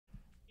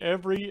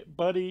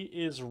Everybody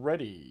is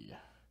ready.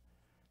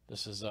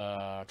 This is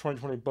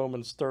 2020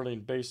 Bowman Sterling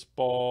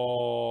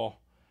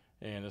Baseball.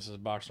 And this is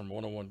box number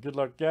 101. Good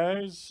luck,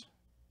 guys.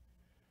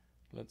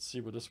 Let's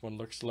see what this one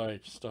looks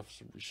like.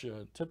 Stuff we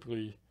should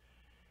typically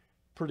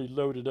pretty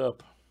loaded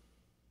up.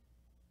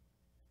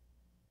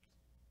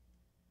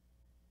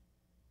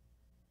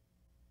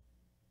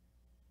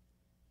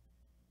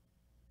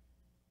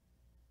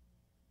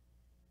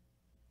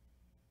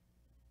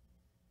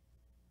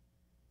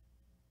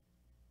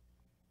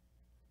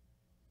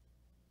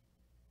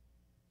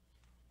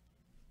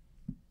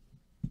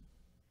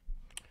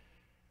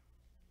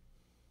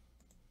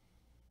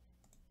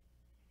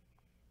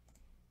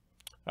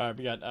 All right,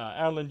 we got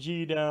Alan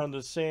G down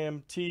to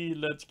Sam T.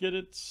 Let's get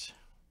it.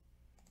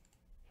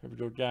 Here we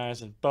go,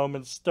 guys. And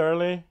Bowman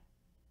Sterling.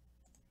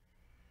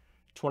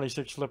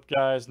 26 flip,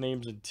 guys.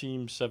 Names and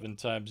teams 7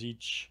 times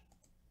each.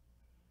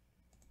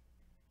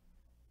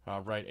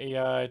 All right,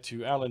 AI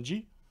to Alan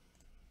G.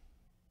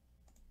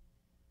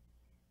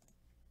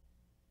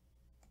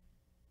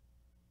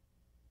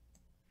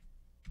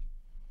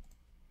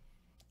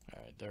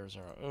 All right, there's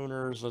our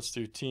owners. Let's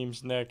do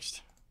teams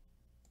next.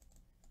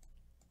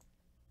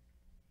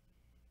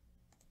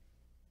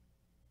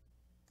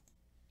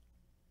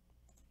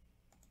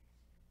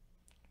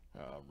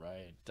 All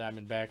right,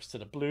 Diamondbacks to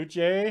the Blue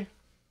Jay.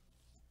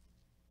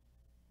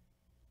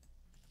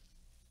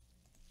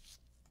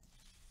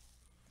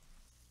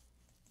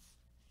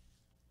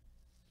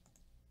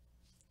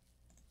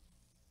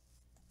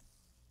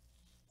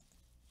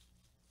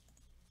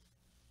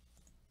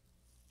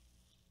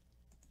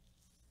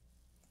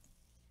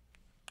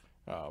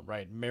 All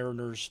right,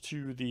 Mariners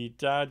to the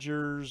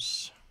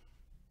Dodgers.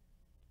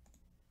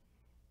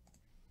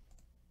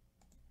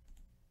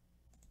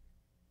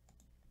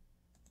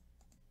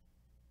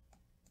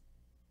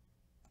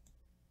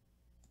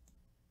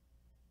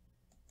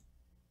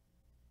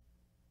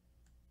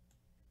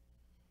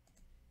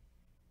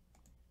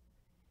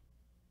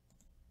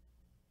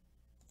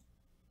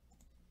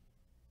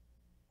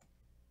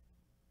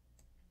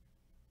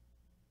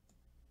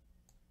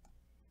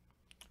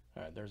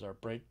 All right, there's our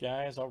break,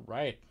 guys. All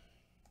right.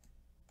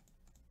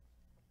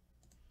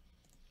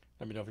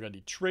 Let me know if we got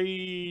any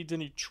trades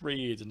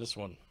in this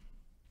one.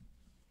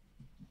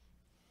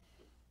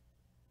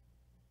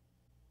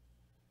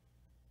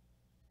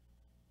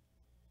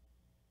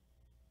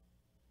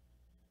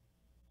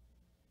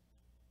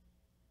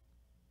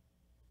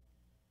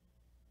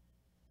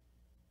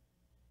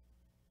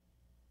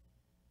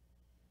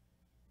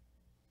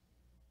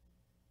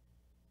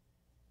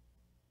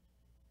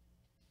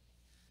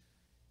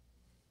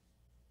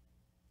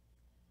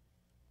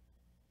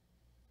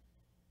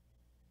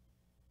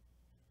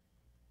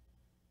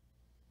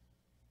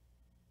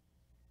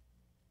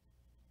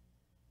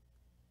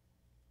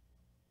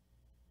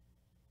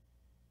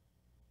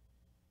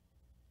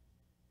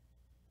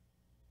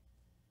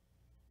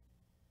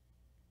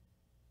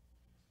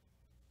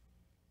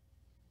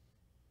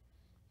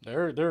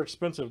 They're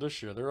expensive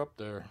this year. They're up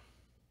there.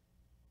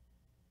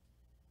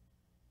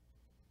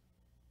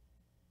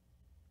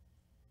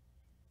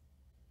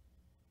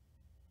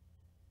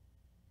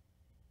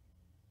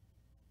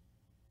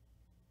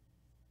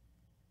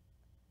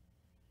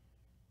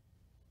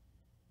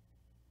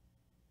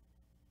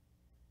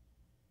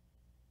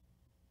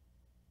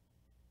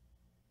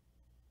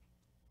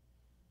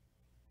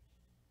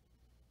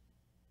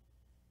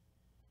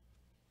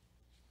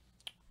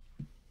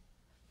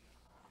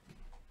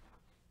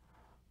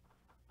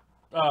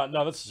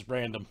 No, this is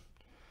random.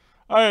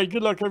 All right,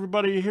 good luck,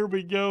 everybody. Here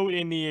we go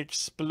in the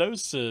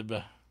explosive.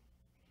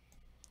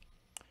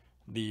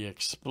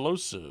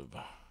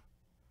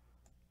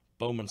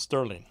 Bowman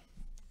Sterling.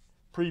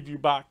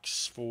 Preview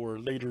box for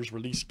later's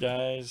release,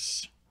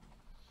 guys.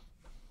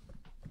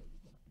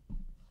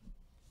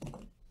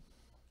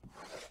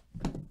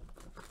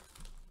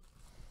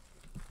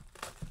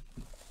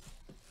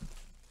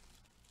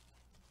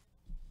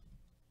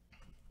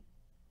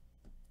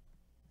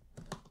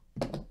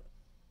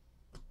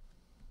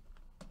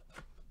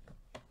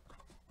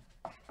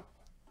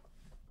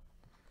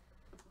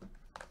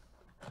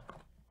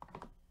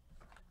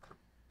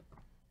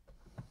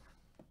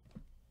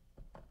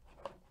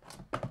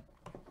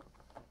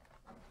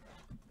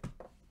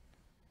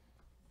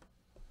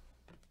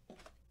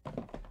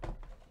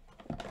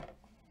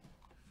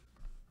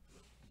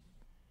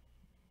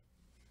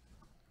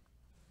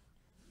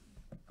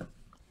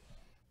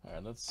 All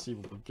right, let's see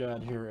what we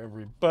got here,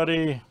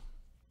 everybody.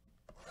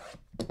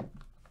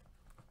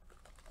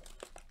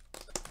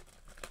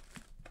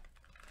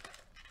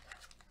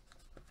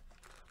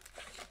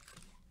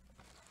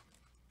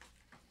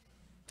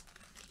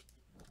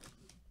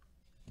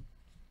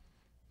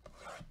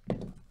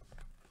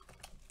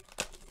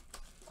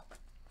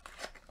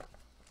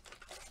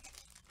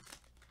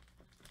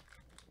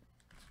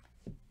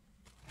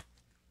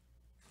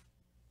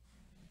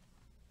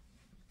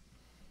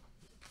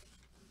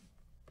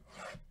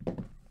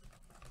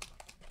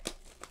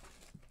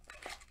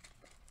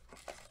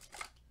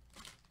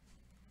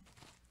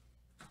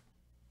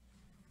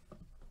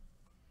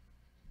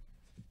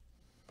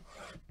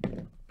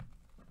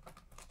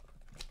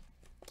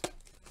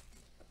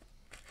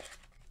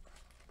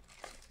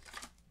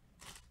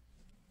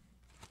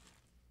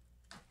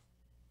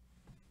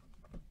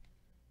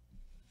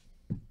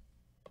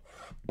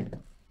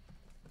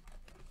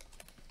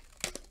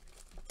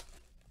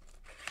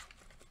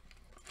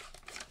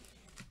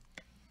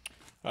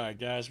 All right,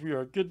 guys, we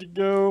are good to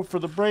go for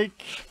the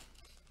break.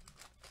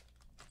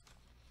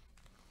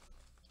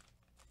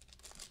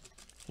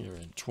 Here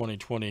in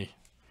 2020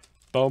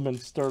 Bowman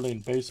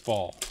Sterling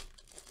Baseball.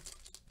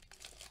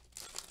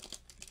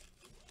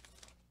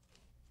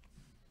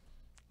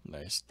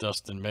 Nice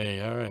Dustin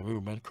May. All right, ooh,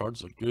 man,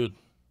 cards look good.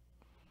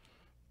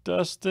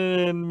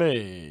 Dustin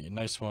May.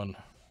 Nice one.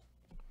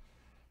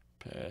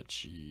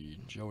 Patchy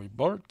Joey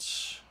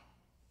Bart.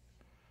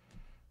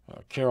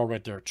 Carroll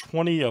right there.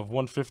 20 of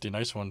 150.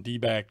 Nice one.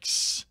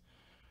 D-backs.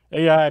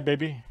 AI,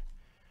 baby.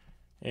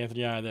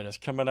 Anthony I, that is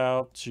coming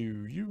out to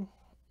you.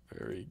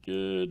 Very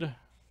good.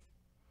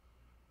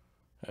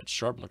 That's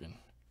sharp looking.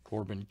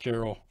 Corbin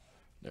Carroll.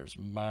 There's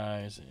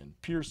Mize and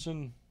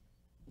Pearson.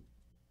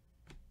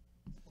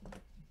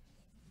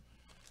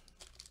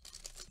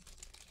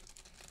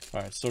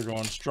 All right, still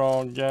going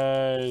strong,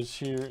 guys.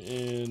 Here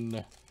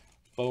in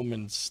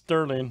Bowman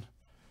Sterling.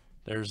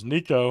 There's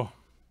Nico.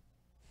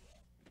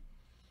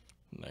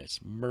 Nice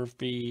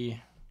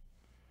Murphy.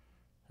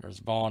 There's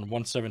Vaughn.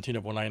 117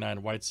 of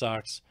 199 White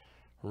Sox.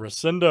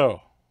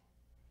 Rosendo.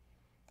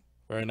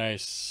 Very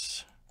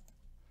nice.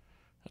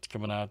 That's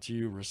coming out to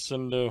you.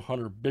 Rosendo.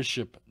 Hunter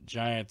Bishop.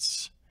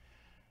 Giants.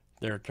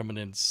 They're coming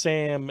in.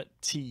 Sam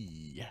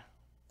T.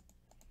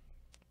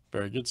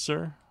 Very good,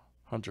 sir.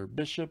 Hunter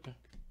Bishop.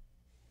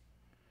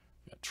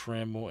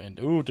 Trammell and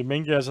ooh,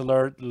 Dominguez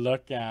alert.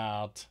 Look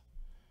out.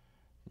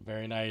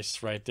 Very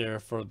nice right there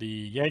for the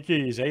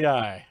Yankees.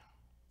 AI.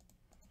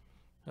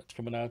 That's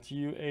coming out to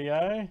you,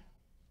 AI.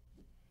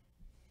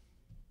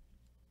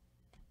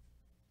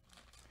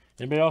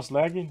 Anybody else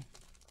lagging?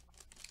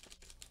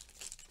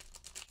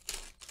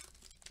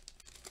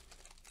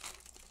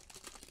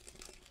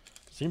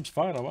 Seems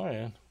fine on my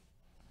end.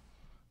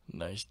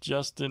 Nice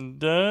Justin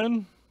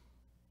Dunn.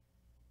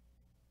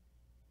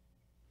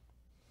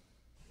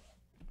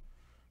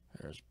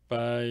 There's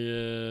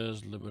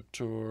Baez,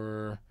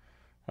 Liberatore,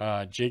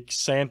 Jake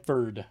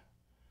Sanford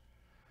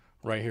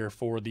right here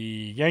for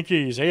the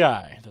Yankees.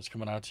 AI, that's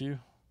coming out to you.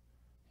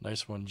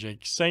 Nice one,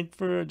 Jake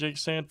Sanford,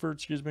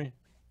 excuse me.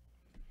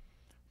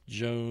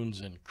 Jones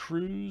and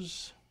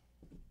Cruz.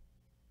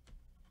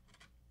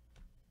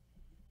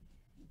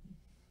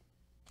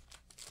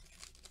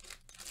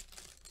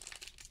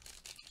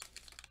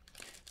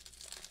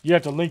 You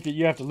have to link it.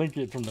 You have to link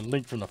it from the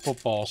link from the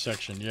football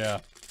section. Yeah.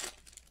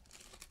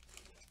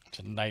 It's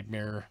a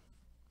nightmare.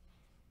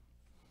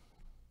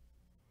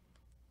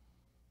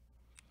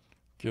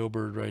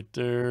 Gilbert right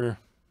there.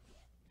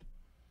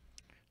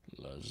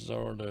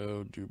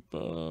 Lazardo,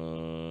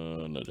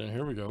 Dubon. And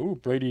here we go. Ooh,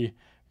 Brady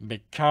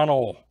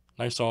McConnell.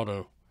 Nice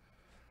auto.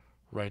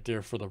 Right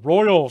there for the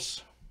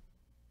Royals.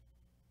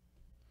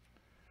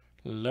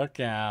 Look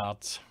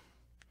out.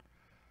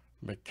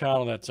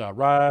 McConnell, that's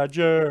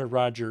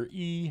Roger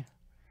E.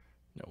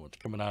 Know what's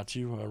coming out to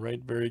you. All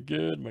right, very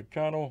good.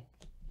 McConnell.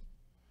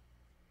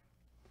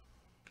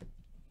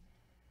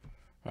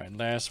 All right,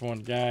 last one,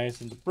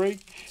 guys, in the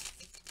break.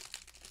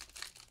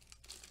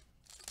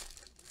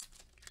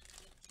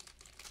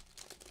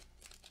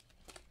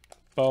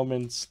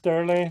 Bowman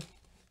Sterling.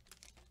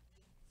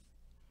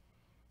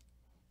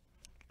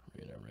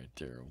 Right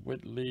there.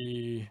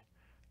 Whitley.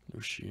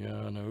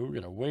 Luciano. We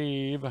got a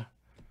wave.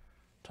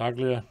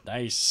 Taglia.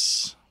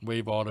 Nice.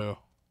 Wave auto.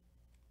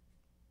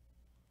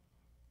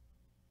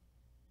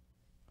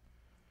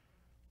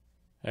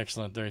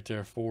 Excellent right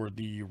there for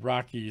the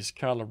Rockies,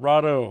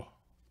 Colorado.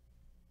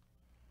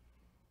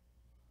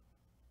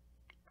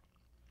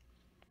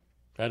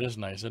 That is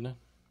nice, isn't it?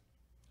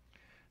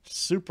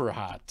 Super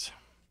hot.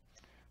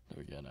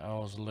 There we got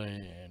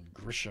Owsley and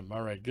Grisham.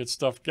 All right, good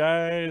stuff,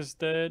 guys.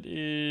 That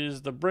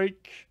is the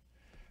break.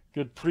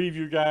 Good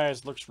preview,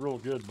 guys. Looks real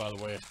good, by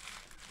the way.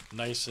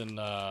 Nice and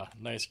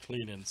nice,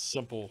 clean, and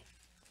simple.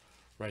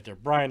 Right there.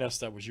 Brian S.,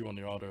 that was you on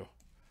the auto.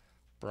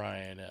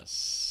 Brian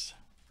S.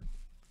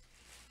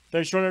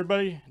 Thanks for joining,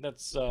 everybody.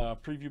 That's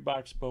preview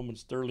box Bowman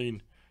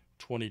Sterling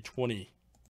 2020.